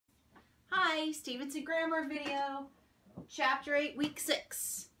Hi, Stevenson Grammar video, Chapter 8, Week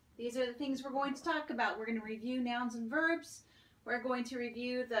 6. These are the things we're going to talk about. We're going to review nouns and verbs. We're going to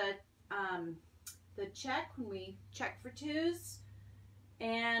review the check when we check for twos.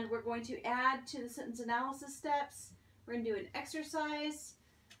 And we're going to add to the sentence analysis steps. We're going to do an exercise.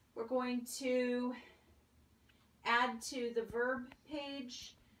 We're going to add to the verb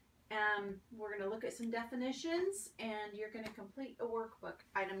page. We're going to look at some definitions, and you're going to complete a workbook,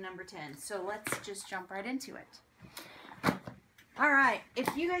 item number 10. So let's just jump right into it. All right,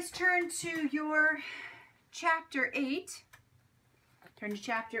 if you guys turn to your Chapter 8, turn to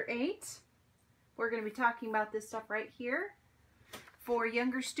Chapter 8. We're going to be talking about this stuff right here. For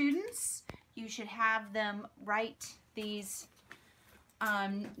younger students, you should have them write these,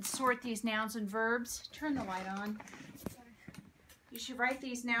 sort these nouns and verbs. Turn the light on. You should write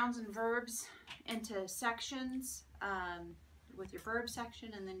these nouns and verbs into sections with your verb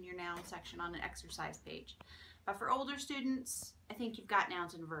section and then your noun section on an exercise page. But for older students, I think you've got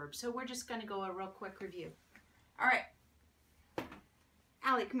nouns and verbs. So we're just going to go a real quick review. All right.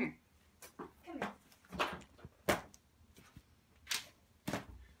 Allie, come here. Come here.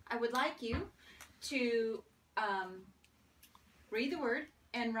 I would like you to read the word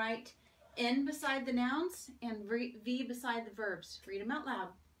and write N beside the nouns and V beside the verbs. Read them out loud.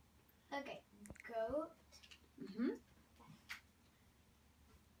 Okay. Goat.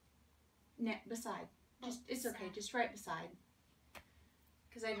 Beside. It's okay. Just write beside.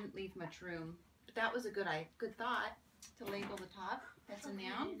 Because I didn't leave much room. But that was a good thought to label the top. That's a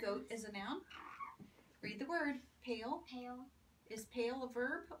noun. Goat is a noun. Read the word. Pale. Pale. Is pale a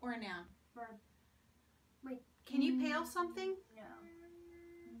verb or a noun? Verb. Wait. Can you pale something? No.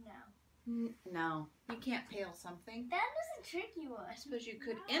 No, you can't pale something. That was a tricky one. I suppose you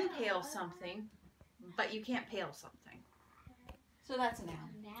could impale something, but you can't pale something. So that's a noun.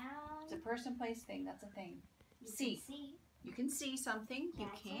 Noun. It's a person, place, thing. That's a thing. See. You can see something. You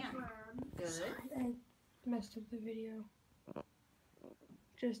can. Good. I messed up the video.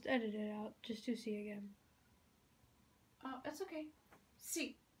 Just edit it out, just to see again. Oh, that's okay.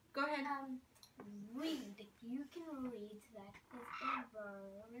 See. Go ahead. Read. You can read. That is a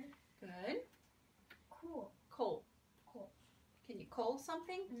verb. Good. Cool. Coal. Cool. Can you coal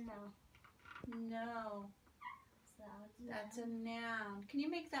something? No. No. So That's a noun. Can you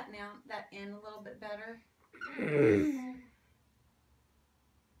make that noun, that N a little bit better?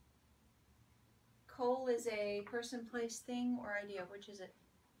 Coal is a person, place, thing, or idea. Which is it?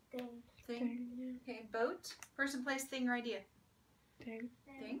 Thing. Thing. Okay. Boat. Person, place, thing, or idea. Thing.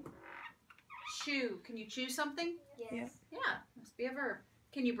 Thing. Chew. Can you chew something? Yes. Yeah. Must be a verb.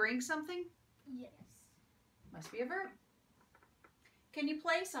 Can you bring something? Yes. Must be a verb. Can you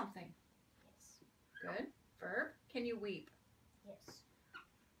play something? Yes. Good. Verb. Can you weep? Yes.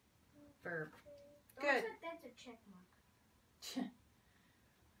 Verb. Oh, Good. That's a check mark. Did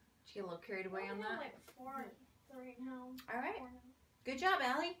you get a little carried away on that? Like 4 right now. All right. Good job,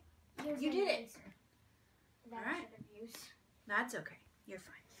 Allie. Here's You an did it. answer that All I right. should have used. That's okay. You're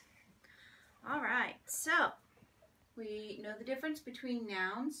fine. All right. So, we know the difference between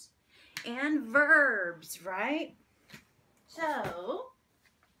nouns and verbs, right? So,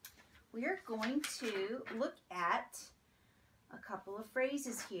 we're going to look at a couple of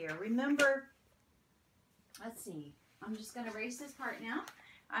phrases here. Remember, let's see. I'm just going to erase this part now.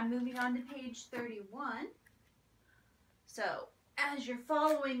 I'm moving on to page 31. So, as you're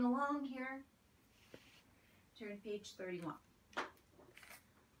following along here, turn to page 31.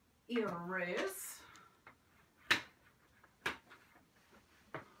 Erase.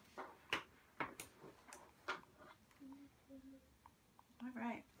 All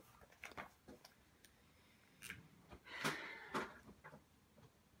right.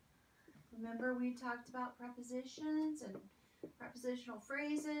 Remember we talked about prepositions and prepositional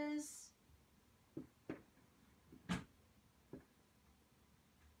phrases.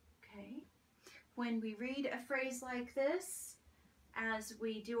 Okay. When we read a phrase like this, as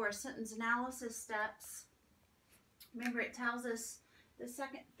we do our sentence analysis steps, remember it tells us the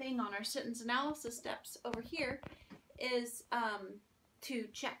second thing on our sentence analysis steps over here is to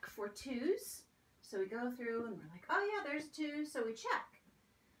check for twos. So we go through and we're like, oh yeah, there's twos, so we check.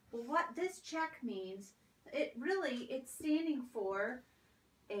 Well, what this check means, it's standing for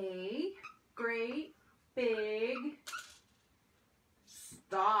a great big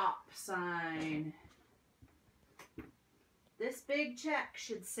stop sign. This big check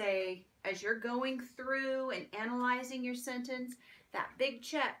should say, as you're going through and analyzing your sentence, that big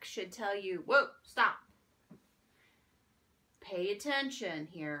check should tell you, whoa, stop. Pay attention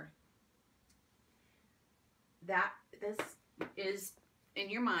here. This is, in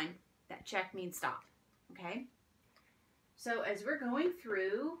your mind, That check means stop, okay? So as we're going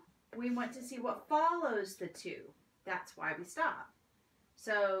through, we want to see what follows the to. That's why we stop.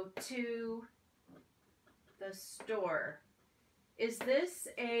 So, to the store. Is this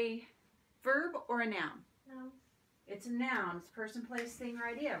a verb or a noun? No. It's a noun. It's person, place, thing, or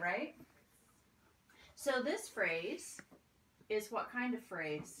idea, right? So this phrase is what kind of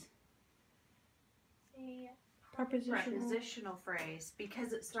phrase? A Prepositional. Prepositional phrase,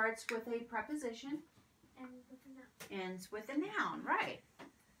 because it starts with a preposition, and with a noun. ends with a noun, right?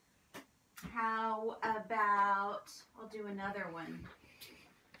 How about, I'll do another one.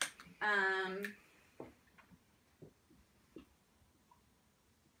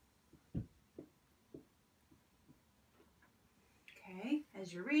 Okay,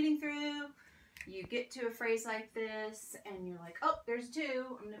 as you're reading through, you get to a phrase like this, and you're like, oh, there's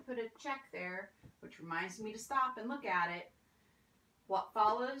two. I'm going to put a check there, which reminds me to stop and look at it. What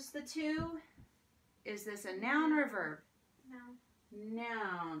follows the two? Is this a noun or a verb? Noun.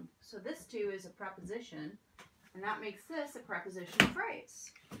 Noun. So this two is a preposition, and that makes this a prepositional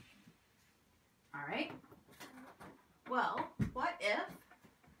phrase. All right. Well, what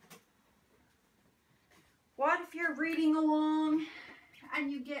if you're reading along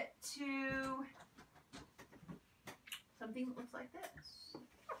and you get to something that looks like this?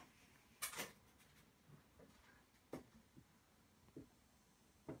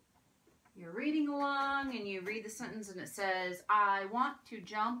 You're reading along and you read the sentence and it says, I want to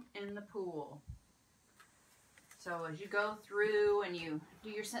jump in the pool. So as you go through and you do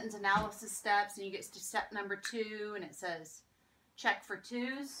your sentence analysis steps and you get to step number 2 and it says, check for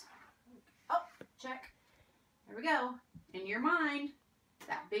twos. Oh, check. There we go. In your mind,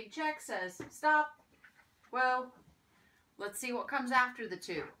 that big check says, stop. Well, let's see what comes after the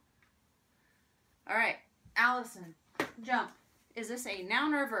 2. All right, Allison, jump. Is this a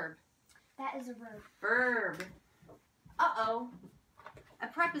noun or a verb? That is a verb. Verb. Uh-oh. A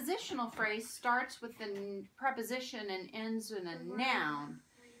prepositional phrase starts with a preposition and ends in a noun.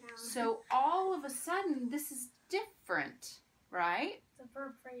 So all of a sudden, this is different, right? It's a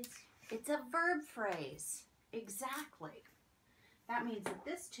verb phrase. It's a verb phrase. Exactly. That means that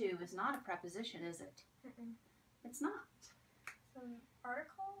this too is not a preposition, is it? It's not. Some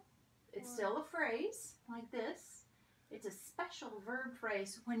article? It's still a phrase like this. It's a special verb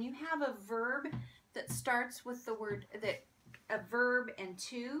phrase. When you have a verb that starts with the word, a verb and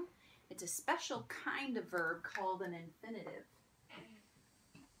to, it's a special kind of verb called an infinitive.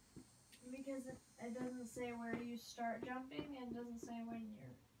 Because it doesn't say where you start jumping and it doesn't say when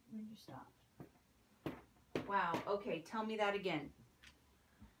you stop. Wow, okay, tell me that again.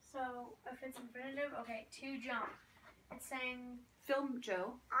 So if it's infinitive, okay, to jump. It's saying Film,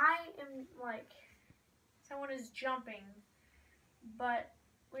 Joe. I am like someone is jumping, but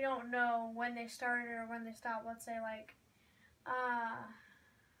we don't know when they started or when they stopped. Let's say like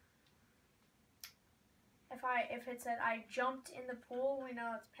if it said I jumped in the pool, we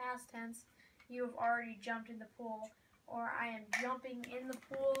know it's past tense. You have already jumped in the pool. Or I am jumping in the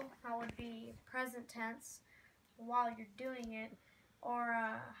pool, that would be present tense while you're doing it. Or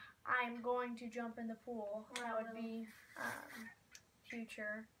I'm going to jump in the pool, that would be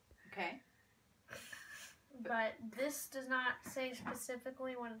future. Okay. But this does not say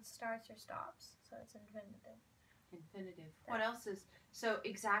specifically when it starts or stops, so it's infinitive. Infinitive. What else is, so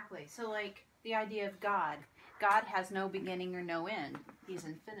exactly. So like the idea of God. God has no beginning or no end. He's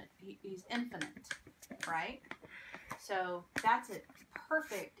infinite. He's infinite, right? So that's a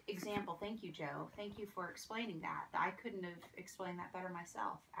perfect example. Thank you, Joe. Thank you for explaining that. I couldn't have explained that better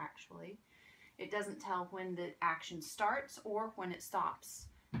myself, actually. It doesn't tell when the action starts or when it stops.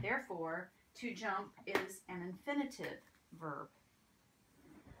 Therefore, to jump is an infinitive verb.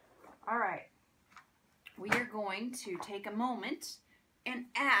 All right. We are going to take a moment and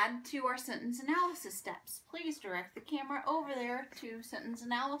add to our sentence analysis steps. Please direct the camera over there to sentence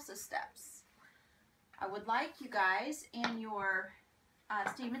analysis steps. I would like you guys in your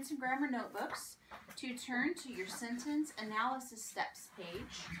Stevenson Grammar notebooks to turn to your sentence analysis steps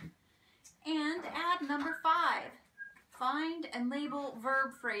page and add number 5. Find and label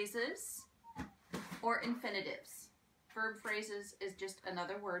verb phrases or infinitives. Verb phrases is just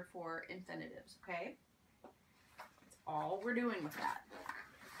another word for infinitives, okay? That's all we're doing with that.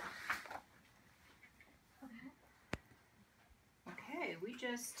 Okay, we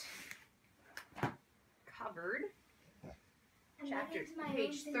just covered chapter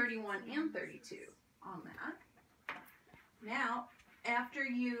page 31 and 32 on that. Now, after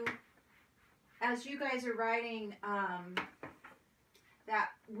you, as you guys are writing that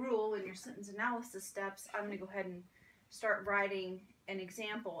rule in your sentence analysis steps, I'm going to go ahead and start writing an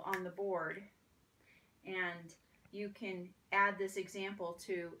example on the board, and you can add this example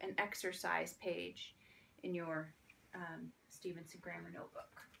to an exercise page in your Stevenson grammar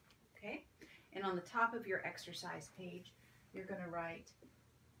notebook. Okay? And on the top of your exercise page, you're going to write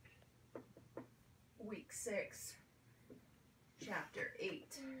week 6, chapter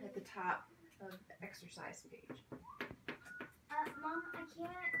 8 at the top of the exercise page. Mom, I can't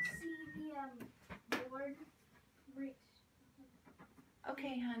see the board.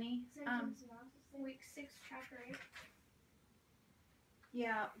 Okay, honey. Week 6, chapter 8.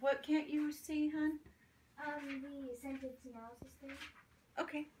 Yeah, what can't you see, hon? The sentence analysis thing.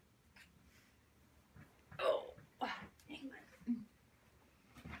 Okay. Oh, hang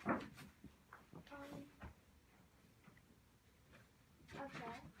on.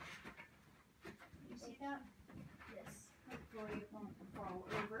 Okay. You see that? Yes. Hopefully it won't fall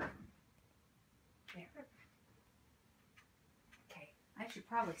over. There. Okay, I should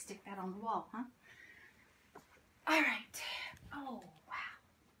probably stick that on the wall, huh? All right. Oh,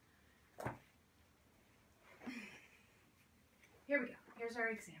 wow. Here we go. Here's our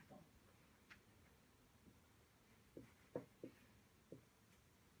example.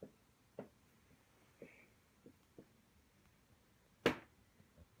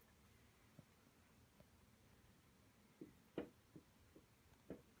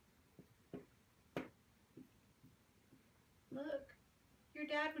 Look, your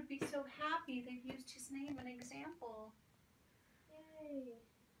dad would be so happy they used his name in example. Yay.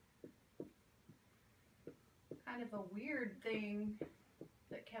 Kind of a weird thing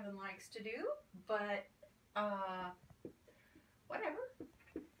that Kevin likes to do, but whatever.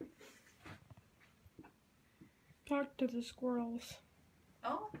 Talk to the squirrels.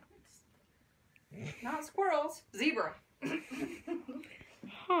 Oh, it's not squirrels, zebra.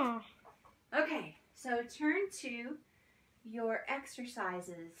 Huh. Okay, so turn to your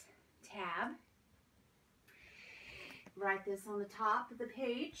exercises tab. Write this on the top of the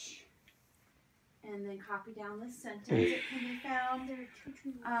page, and then copy down this sentence. It can be found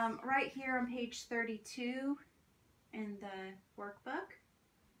right here on page 32 in the workbook.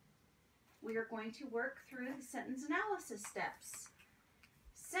 We are going to work through the sentence analysis steps.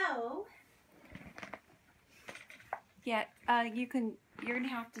 So, yeah, you're going to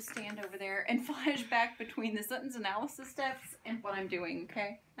have to stand over there and flash back between the sentence analysis steps and what I'm doing,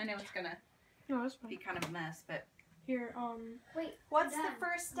 okay? I know it's going to No, that's be fine. kind of a mess, but Here, Wait. what's Dad, the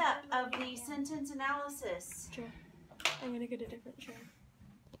first step I'm of done the looking at sentence analysis? chair. I'm gonna get a different chair.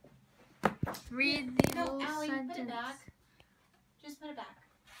 Read the No, whole Allie, sentence. put it back. Just put it back.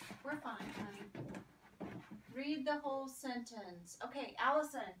 We're fine, honey. Read the whole sentence. Okay,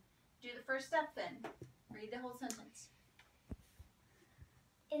 Allison, do the first step then. Read the whole sentence.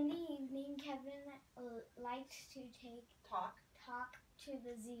 In the evening, Kevin liked to Talk. talk to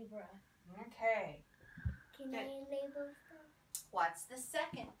the zebra. Okay. Can Good. I label them? What's the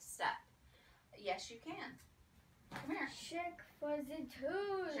second step? Yes, you can. Come here. Check for the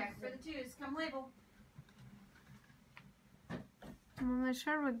twos. Check for the twos. Come label. Well, they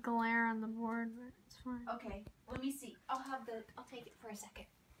started with glare on the board, but it's fine. Okay, let me see. I'll take it for a second.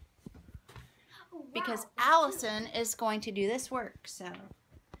 Oh, wow. Because Allison is going to do this work, so.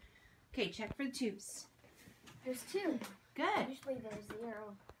 Okay, check for the twos. There's 2. Good. Usually there's 0.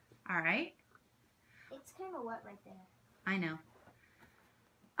 All right. It's kind of wet right there. I know.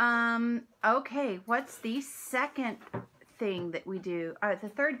 Okay, what's the second thing that we do? The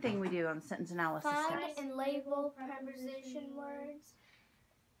third thing we do on the sentence analysis Find steps. and label preposition words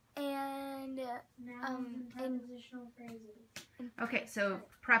and Nouns and prepositional phrases. Okay, so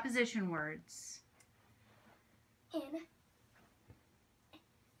preposition words. in.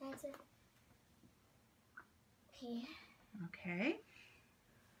 That's it. Okay. Okay.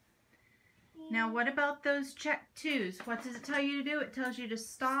 Now, what about those check twos? What does it tell you to do? It tells you to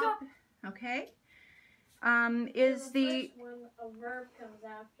stop. Okay. Is So the first when a verb comes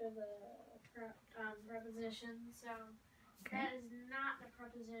after the preposition, so that is not a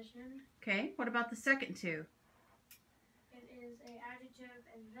preposition. okay? What about the second two? It is an adjective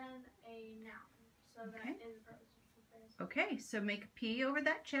and then a noun. So Okay. that is a prepositional phrase. Okay, so make a P over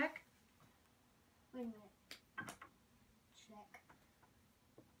that check. Wait a minute. Check.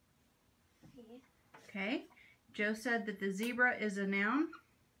 Okay. Okay. Joe said that the zebra is a noun.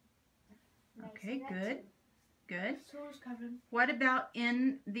 Nice. Okay, That good. too. Good. So is Kevin. What about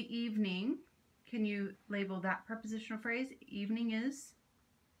in the evening? Can you label that prepositional phrase? Evening is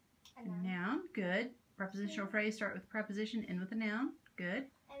A a noun. noun. Good. Prepositional phrase start with preposition, end with a noun. Good.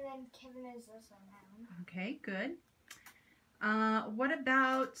 And then Kevin is also a noun. Okay, good. What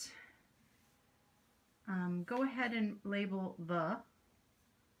about, go ahead and label the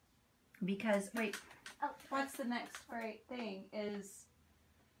Because, wait, Oh, what's the next great thing is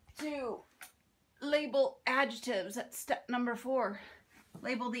to label adjectives. That's step number 4.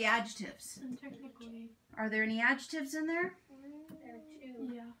 Label the adjectives. And technically, Are there any adjectives in there? There are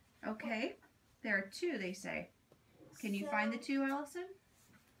 2. yeah. Okay. There are 2, they say. Can you find the 2, Allison?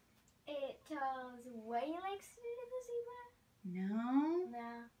 It tells what he likes to do to the zebra. No.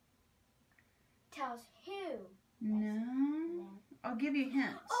 No. Tells who. No. I'll give you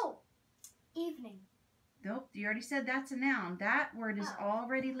hints. Oh, evening. Nope, you already said that's a noun. That word is Oh.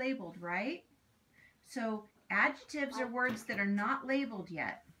 already labeled, right? So adjectives are words that are not labeled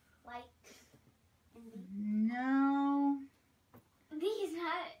yet. Light. And No. these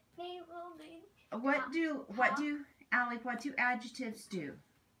not labeled. What do Allie, what do adjectives do?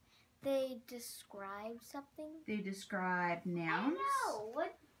 They describe something. They describe I nouns. know.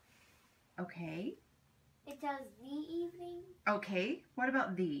 What? Okay. It tells the evening. Okay. What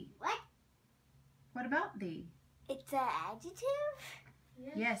about the? What? What about the? It's an adjective.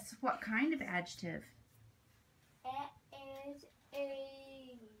 Yes. What kind of adjective? It is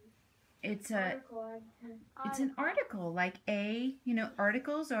a It's an article, like a,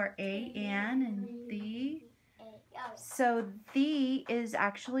 articles are a, an, and the. So the is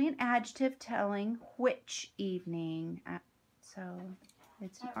actually an adjective telling which evening. So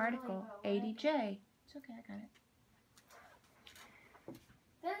it's an article. ADJ. It's okay, I got it.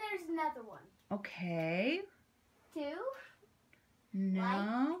 Then there's another one. Okay. 2.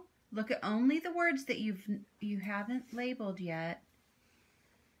 No. Look at only the words that you haven't labeled yet.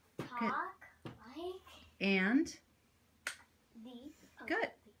 Talk. Like. And The. Oh, good.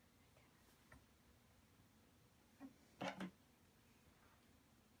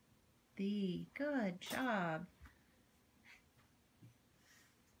 The. Good job.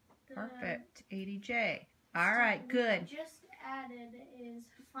 Perfect. ADJ. All right, good. Just added is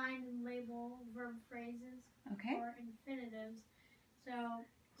find and label verb phrases Okay. or infinitives. So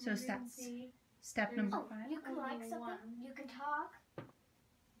So as you can that's see, step number Oh, 5. you can like Only something. one. You can talk.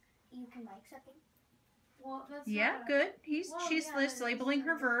 You can like something. well, that's Yeah, not a- good. Well, She's yeah, that labeling is,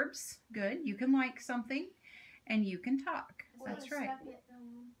 her verbs. Good. You can like something, and you can talk. it's That's not a right. second,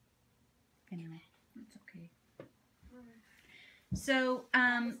 I know. It's okay. So,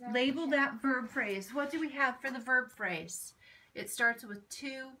 label that verb phrase. What do we have for the verb phrase? It starts with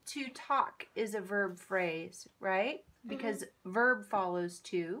to. To talk is a verb phrase, right? Because verb follows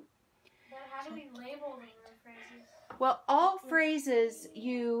to. But how do we label the verb phrases? Well, all phrases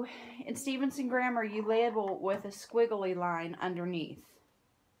in Stevenson grammar, you label with a squiggly line underneath.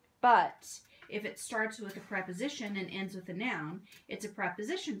 But if it starts with a preposition and ends with a noun, it's a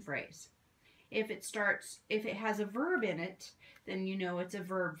preposition phrase. If it has a verb in it, then you know it's a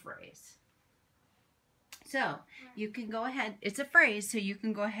verb phrase. So you can go ahead, it's a phrase, so you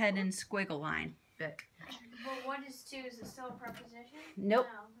can go ahead and squiggle line. But But what is to? Is it still a preposition? nope,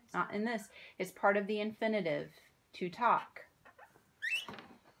 No, it's not in this. It's part of the infinitive, to talk.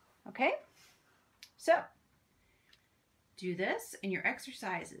 Okay? So, do this in your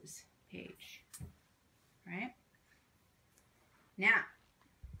exercises page. Right? Now,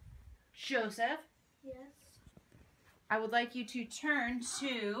 Joseph, Yes. I would like you to turn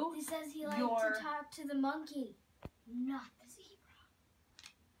to He says he likes Your- to talk to the monkey, not the zebra.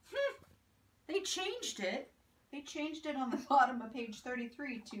 They changed it. They changed it on the bottom of page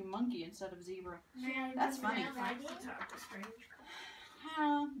 33 to monkey instead of zebra. That's funny.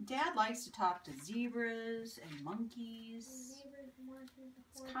 Dad likes to talk to zebras and monkeys.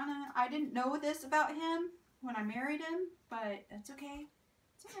 It's kind of, I didn't know this about him when I married him, but that's okay.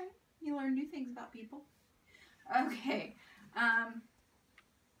 It's okay. You learn new things about people. Okay.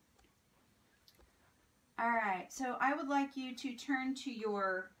 All right. So I would like you to turn to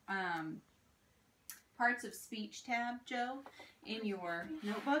your parts of speech tab, Joe, in your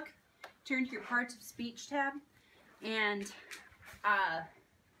notebook. Turn to your parts of speech tab, and I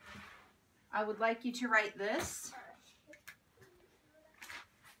would like you to write this.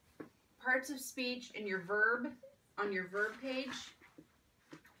 Parts of speech in your verb, on your verb page.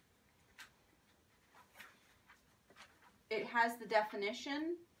 It has the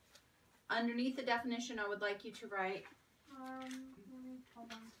definition. Underneath the definition, I would like you to write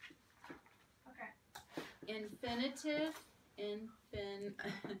Hold on. Okay. infinitive,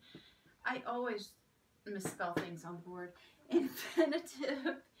 I always misspell things on the board.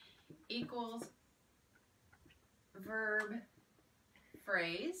 Infinitive equals verb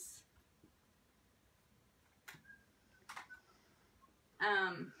phrase.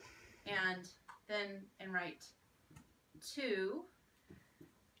 And write to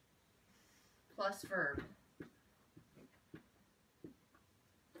plus verb.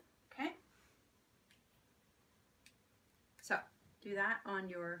 Okay? So do that on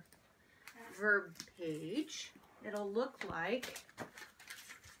your verb page. It'll look like,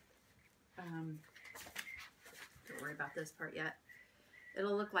 don't worry about this part yet.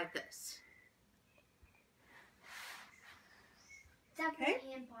 It'll look like this. Definitely Okay.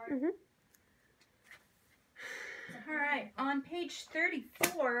 hand part. Mhm. All right, on page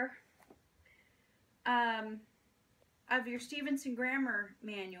 34 of your Stevenson grammar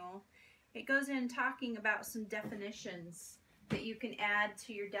manual, it goes in talking about some definitions that you can add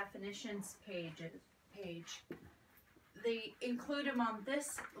to your definitions page. They include them on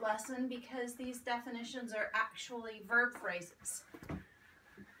this lesson because these definitions are actually verb phrases.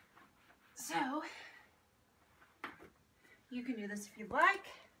 So, you can do this if you'd like.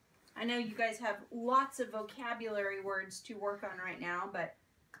 I know you guys have lots of vocabulary words to work on right now, but,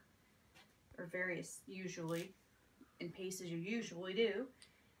 or various usually, in paces you usually do,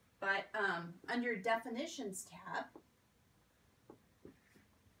 but under definitions tab,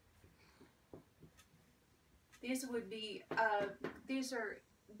 these would be, these are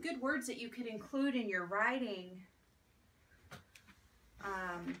good words that you could include in your writing,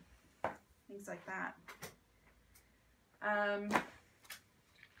 things like that.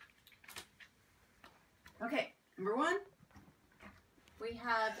 Okay, number one, we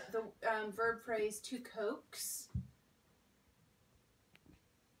have the verb phrase to coax.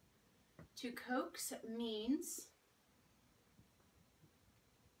 To coax means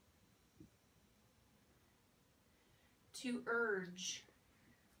to urge.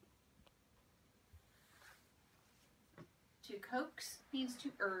 To coax means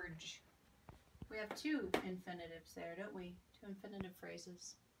to urge. We have two infinitives there, don't we? Two infinitive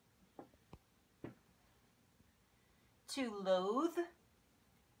phrases. To loathe.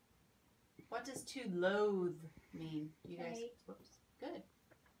 What does to loathe mean? You guys, Hate. whoops, good.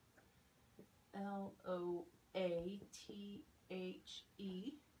 L-O-A-T-H-E.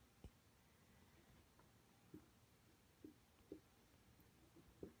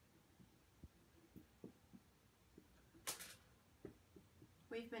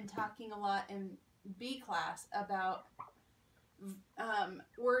 We've been talking a lot in B class about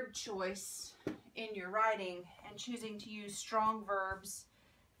word choice in your writing and choosing to use strong verbs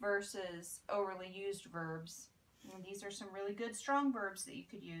versus overly used verbs. And these are some really good strong verbs that you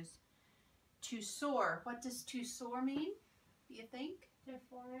could use. To soar. What does to soar mean, do you think? To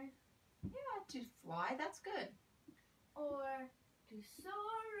fly. Yeah, to fly. That's good. Or to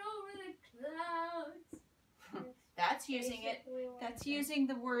soar over the clouds. That's using it. Basically what That's it using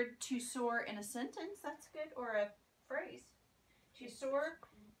the word to soar in a sentence. That's good. Or a phrase. To soar,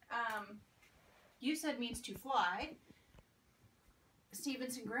 you said means to fly.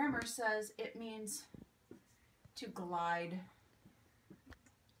 Stevenson Grammar says it means to glide.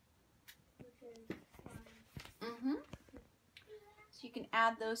 is fine. Mm-hmm. So you can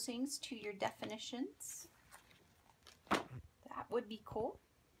add those things to your definitions. That would be cool.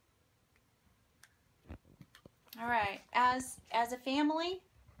 All right, as a family,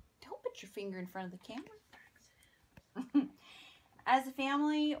 don't put your finger in front of the camera. As a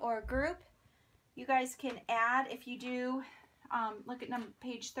family or group, you guys can add, if you do, look at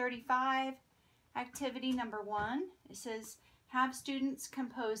page 35, activity number 1. It says, have students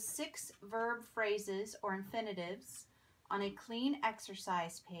compose 6 verb phrases or infinitives on a clean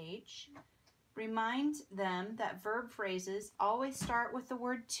exercise page. Remind them that verb phrases always start with the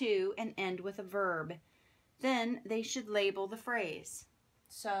word to and end with a verb. Then they should label the phrase.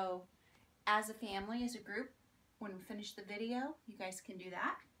 So as a family, as a group, when we finish the video, you guys can do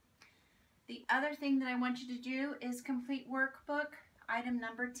that. The other thing that I want you to do is complete workbook item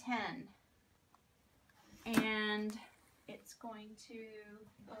number 10. And it's going to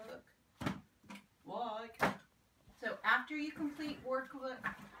look like, so after you complete workbook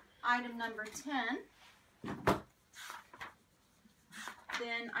item number 10,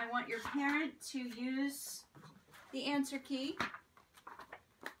 then I want your parent to use the answer key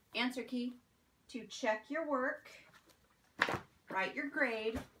to check your work, write your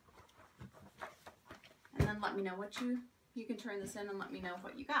grade, and then let me know what you can turn this in and let me know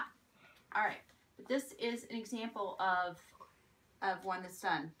what you got. All right, but this is an example of one that's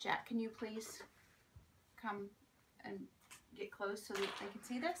done. Jack, can you please come and get close so that they can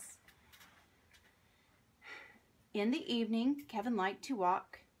see this? In the evening, Kevin liked to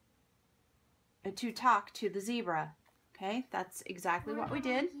talk to the zebra. Okay, that's exactly what we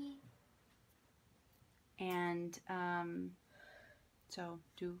did. And so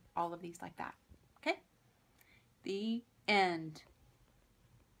do all of these like that. Okay? The end.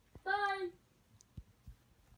 Bye.